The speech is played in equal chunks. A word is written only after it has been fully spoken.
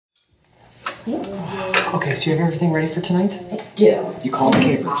Yes. Okay, so you have everything ready for tonight? I do. You call the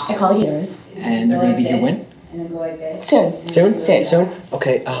caterers. I call the caterers. And they're gonna be here when? Soon. Soon?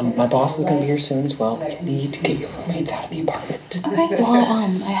 Okay, my boss is gonna be here soon as well. I need to get your roommates out of the apartment. Okay. Well,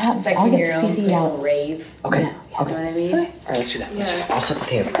 I'll get CC'd out. Rave. Okay. Yeah. Okay. You know what I mean? Okay. All right, let's do that. I'll set the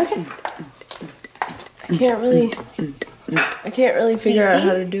table. Okay. I can't really figure out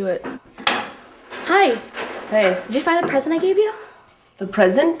how to do it. Hi. Hey, Did you find the present I gave you? the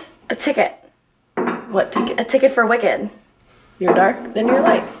present? A ticket. What ticket? A ticket for Wicked. You're dark, then you're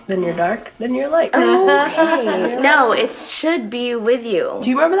light. Then you're dark, then you're light. Okay. No, it should be with you. Do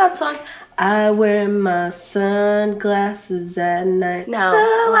you remember that song? I wear my sunglasses at night. No.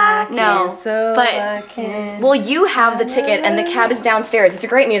 So I can, No, so but- I can. Well, you have the ticket, and the cab is downstairs. It's a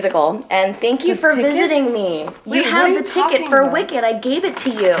great musical, and thank you for ticket? visiting me. Wait, You what have are you the ticket talking for about? Wicked. I gave it to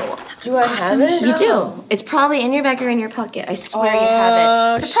you. Do I have it? You do. It's probably in your bag or in your pocket. I swear you Oh,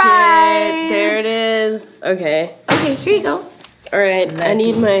 have it. Surprise! shit. There it is. Okay. Okay, here you go. All right. I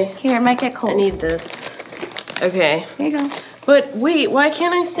need my. Here, it might get cold. I need this. Okay. Here you go. But wait, why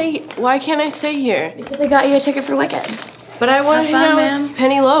can't I stay? Why can't I stay here? Because I got you a ticket for Wicked. But I want to hang out with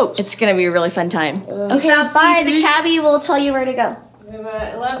Penny Lopes. It's gonna be a really fun time. Okay, bye. The cabbie will tell you where to go.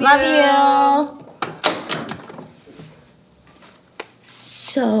 I love you. Love you.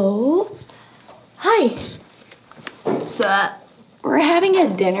 So, hi. What's that? We're having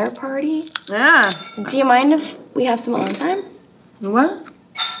a dinner party. Yeah. Do you mind if we have some alone time? What?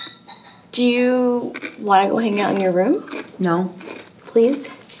 Do you want to go hang out in your room? No. Please?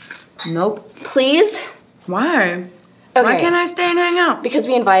 Nope. Please? Why? Okay. Why can't I stay and hang out? Because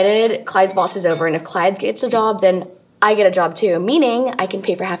we invited Clyde's bosses over, and if Clyde gets a job, then I get a job too, meaning I can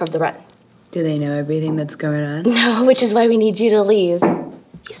pay for half of the rent. Do they know everything that's going on? No, which is why we need you to leave.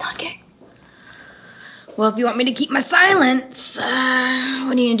 He's not gay. Well, if you want me to keep my silence, what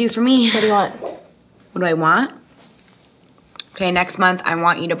are you gonna do for me? What do you want? What do I want? Okay, next month I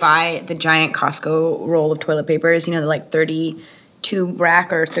want you to buy the giant Costco roll of toilet papers. You know, the like 32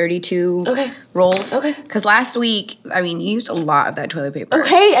 rack or 32 rolls. Okay. Because last week, I mean, you used a lot of that toilet paper.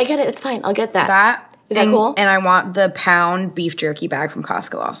 Okay, I get it. It's fine. I'll get that. That. Is that cool? And I want the pound beef jerky bag from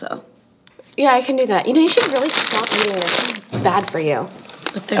Costco also. Yeah, I can do that. You know, you should really stop eating this. It's bad for you.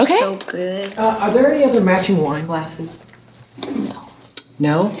 But they're Okay. so good. Are there any other matching wine glasses? No.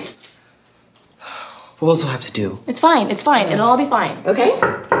 No? Well, those will have to do. It's fine. It's fine. It'll all be fine. Okay?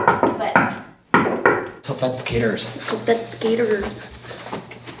 But Hope that's the caterers. hope that's the caterers.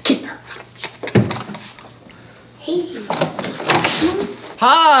 Hey.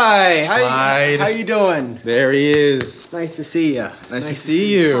 Hi! Clyde. How you doing? There he is. Nice to see you. Nice to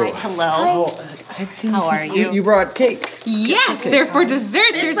see you. Hello. How are you? You brought cakes. Yes, they're for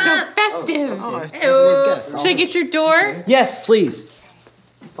dessert. They're so festive. Everyone guessed. Should I get your door? Yes, please.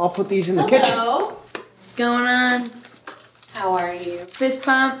 I'll put these in the kitchen. What's going on? How are you? Fist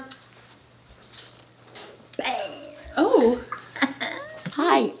pump. Oh,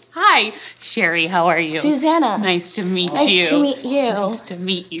 Hi. hi. Sherry, how are you? Susanna. Nice to meet Nice you. to meet you. Nice to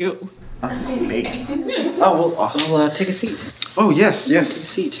meet you. Lots of space. Oh, well, I'll take a seat. Oh, yes, Take a yes.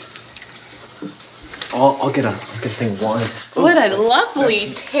 seat. I'll get a thing of wine. What a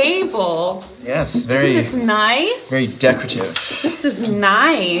lovely table. Yes, Isn't very, this nice? very decorative. This is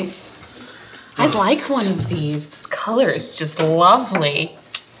nice. I'd like one of these. This color is just lovely.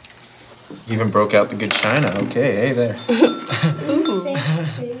 You even broke out the good china. Okay, hey there.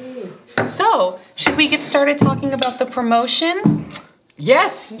 So, should we get started talking about the promotion?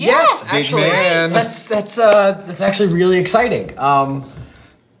 Yes, Yes. Big actually, man. that's actually really exciting.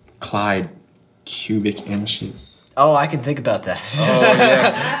 Clyde, cubic inches. Oh, I can think about that. Oh,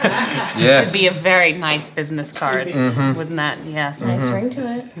 yes. Yes. It'd be a very nice business card, wouldn't that? Yes. Nice ring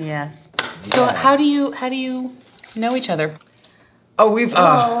to it. Yes. So how do you know each other? Oh, we've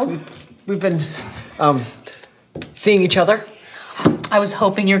been seeing each other. I was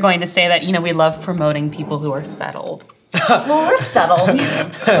hoping you're going to say that, you know, we love promoting people who are settled. Well, we're settled.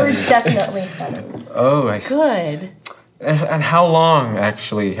 We're definitely settled. Oh, I see. Good. And how long,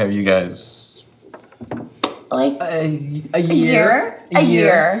 actually, have you guys... Like A a year. A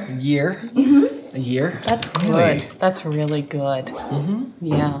year. A year. That's good. Really? That's really good.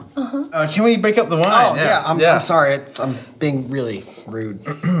 Yeah. can we break up the wine? Oh yeah, I'm sorry. I'm being really rude.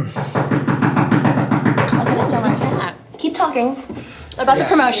 What's that? Keep talking about the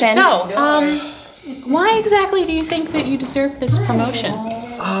promotion. So, why exactly do you think that you deserve this promotion?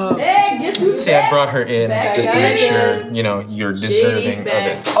 See, I brought her in just to make sure, you know, you're deserving of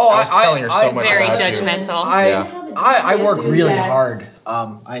it. Oh, I was telling her so much Very about you. judgmental. I work really hard.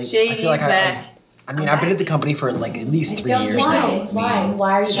 I feel like I mean, I've been at the company for like at least 3 years now.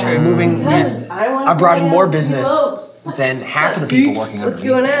 Why are you We're moving. Yes. I brought in more business than half of the people working under me. What's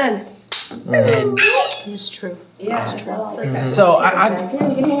going on? And It's true. so I don't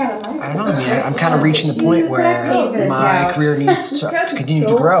know. I mean, I'm kind of reaching the point where my career needs to continue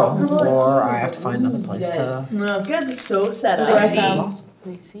to grow, or I have to find another place to. No, you guys are so sad. I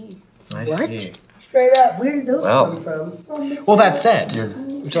see. I What? see. Straight up. Where did those Well. come from? Well, that said,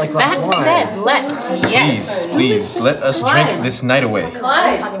 would you like a glass of wine? That said, let's, yes. Please, let us drink this night away.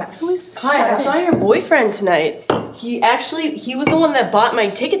 Clyde, I saw your boyfriend tonight. He was the one that bought my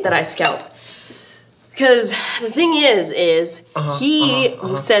ticket that I scalped. Because the thing is he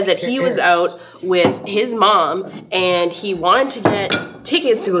said that he was out with his mom and he wanted to get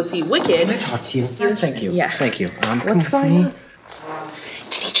tickets to go see Wicked. Can I talk to you? Thank you. Yeah. Thank you. What's going on?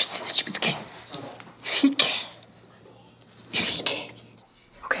 Did he just say that she was gay? Is he gay? Is he gay?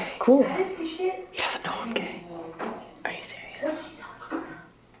 Okay. Cool. He doesn't know I'm gay. Are you serious?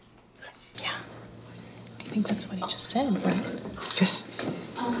 Yeah. I think that's what he just said, right? Just.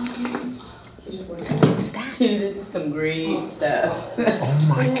 What's that? This is some great stuff. Oh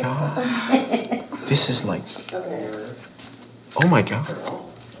my god. This is like. Oh my god.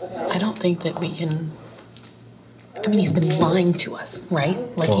 I don't think that we can. I mean, he's been lying to us, right?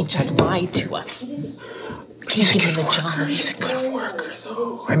 Like he just lied to us. He's give me the job. He's a good worker,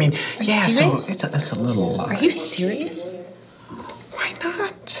 though. I mean, yeah. So serious? that's a little. Are you serious? Why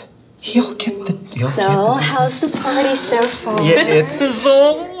not? He'll get the. So, how's the party so far? Yeah, it's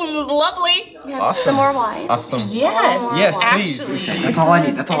Lovely. awesome. Some more wine? Awesome. Yes. Yes, actually. please. That's all I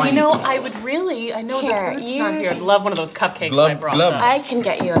need. That's all I You need. know, I would really. I know Here, the fruit's you- not here. I'd love one of those cupcakes I Glub, brought. glub. up. I can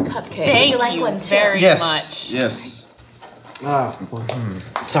get you a cupcake. Thank Would you like one too? very Yes. much. Yes.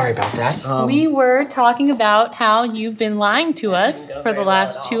 Sorry about that. We were talking about how you've been lying to us for the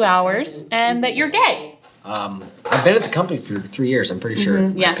last 2 hours and that you're gay. I've been at the company for 3 years. I'm pretty sure.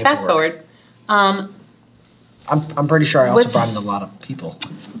 Yeah, My fast paperwork. forward. I'm pretty sure I also What's- brought in a lot of people.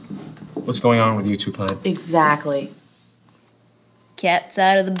 What's going on with you two, Clyde? Exactly. Cat's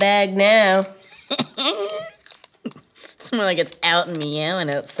out of the bag now. It's more like it's out and meowing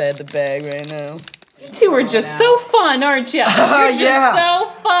outside the bag right now. You two are just so fun, aren't you? You're Yeah. just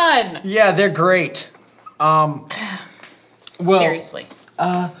so fun. Yeah, they're great. Well, Seriously.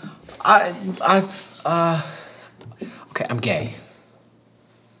 Okay, I'm gay.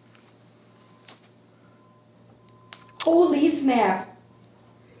 Holy snap.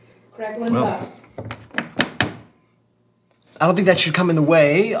 Crackling Well. up. I don't think that should come in the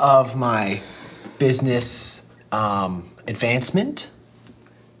way of my business advancement.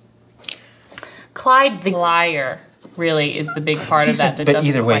 Clyde the liar really is the big part of that. That But doesn't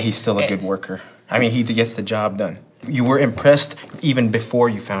either way, quite he's still a fit. good worker. I mean, he gets the job done. You were impressed even before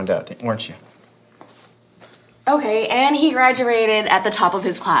you found out, weren't you? Okay, and he graduated at the top of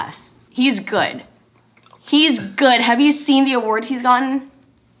his class. He's good. He's good. Have you seen the awards he's gotten?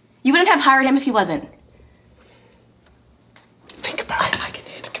 You wouldn't have hired him if he wasn't. Think about it.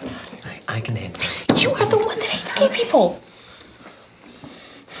 I can handle it. You are the one that hates gay people.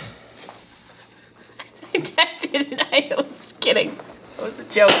 I didn't. I was kidding. It was a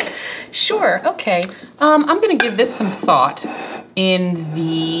joke. Sure. Okay. I'm gonna give this some thought in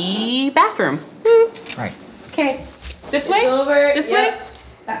the bathroom. Right. Okay. This way. Over. This Yep. way.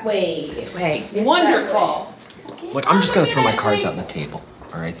 That way. This way. Wonderful. Look, I'm just gonna throw my cards out on the table.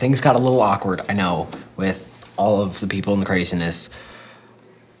 All right. Things got a little awkward, I know, with all of the people and the craziness.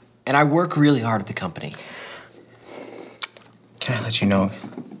 And I work really hard at the company. Can I let you know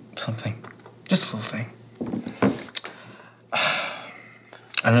something? Just a little thing.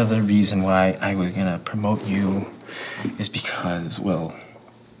 Another reason why I was gonna promote you is because, well,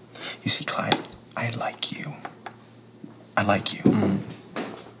 you see, Clyde, I like you. I like you.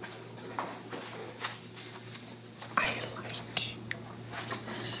 I like you.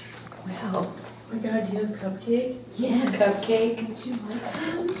 Wow. Oh my god, do you have a cupcake? Yes. Cupcake? Would you like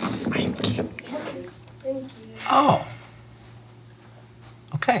some? I'm cute. Yes. Thank you. Oh.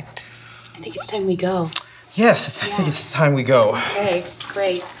 Okay. I think it's time we go. Yes, I think it's time we go. Okay.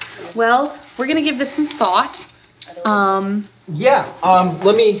 Great. Well, we're gonna give this some thought. Yeah.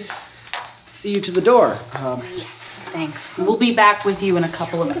 Let me see you to the door. Yes. Thanks. We'll be back with you in a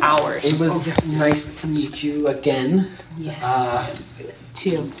couple of hours. It was nice to meet you again. Yes.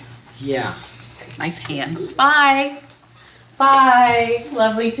 Too. Yeah. Nice hands. Bye. Bye.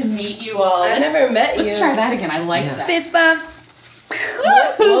 Lovely to meet you all. I never met you. Let's try that again. I like that. Fist bump.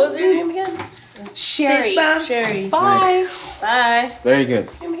 What was your name again? Sherry. Sherry. Bye. Bye. Very good.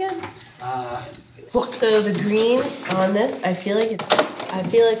 Name again? So the green on this, I feel like it's I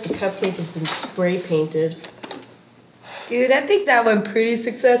feel like the cupcake has been spray painted. Dude, I think that went pretty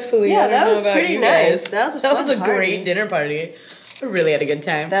successfully. Yeah, I don't that know was about pretty you nice. guys. That was a That fun was a party. great dinner party. I really had a good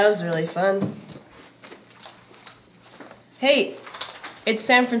time. That was really fun. Hey, it's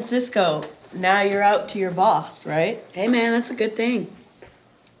San Francisco. Now you're out to your boss, right? Hey man, that's a good thing.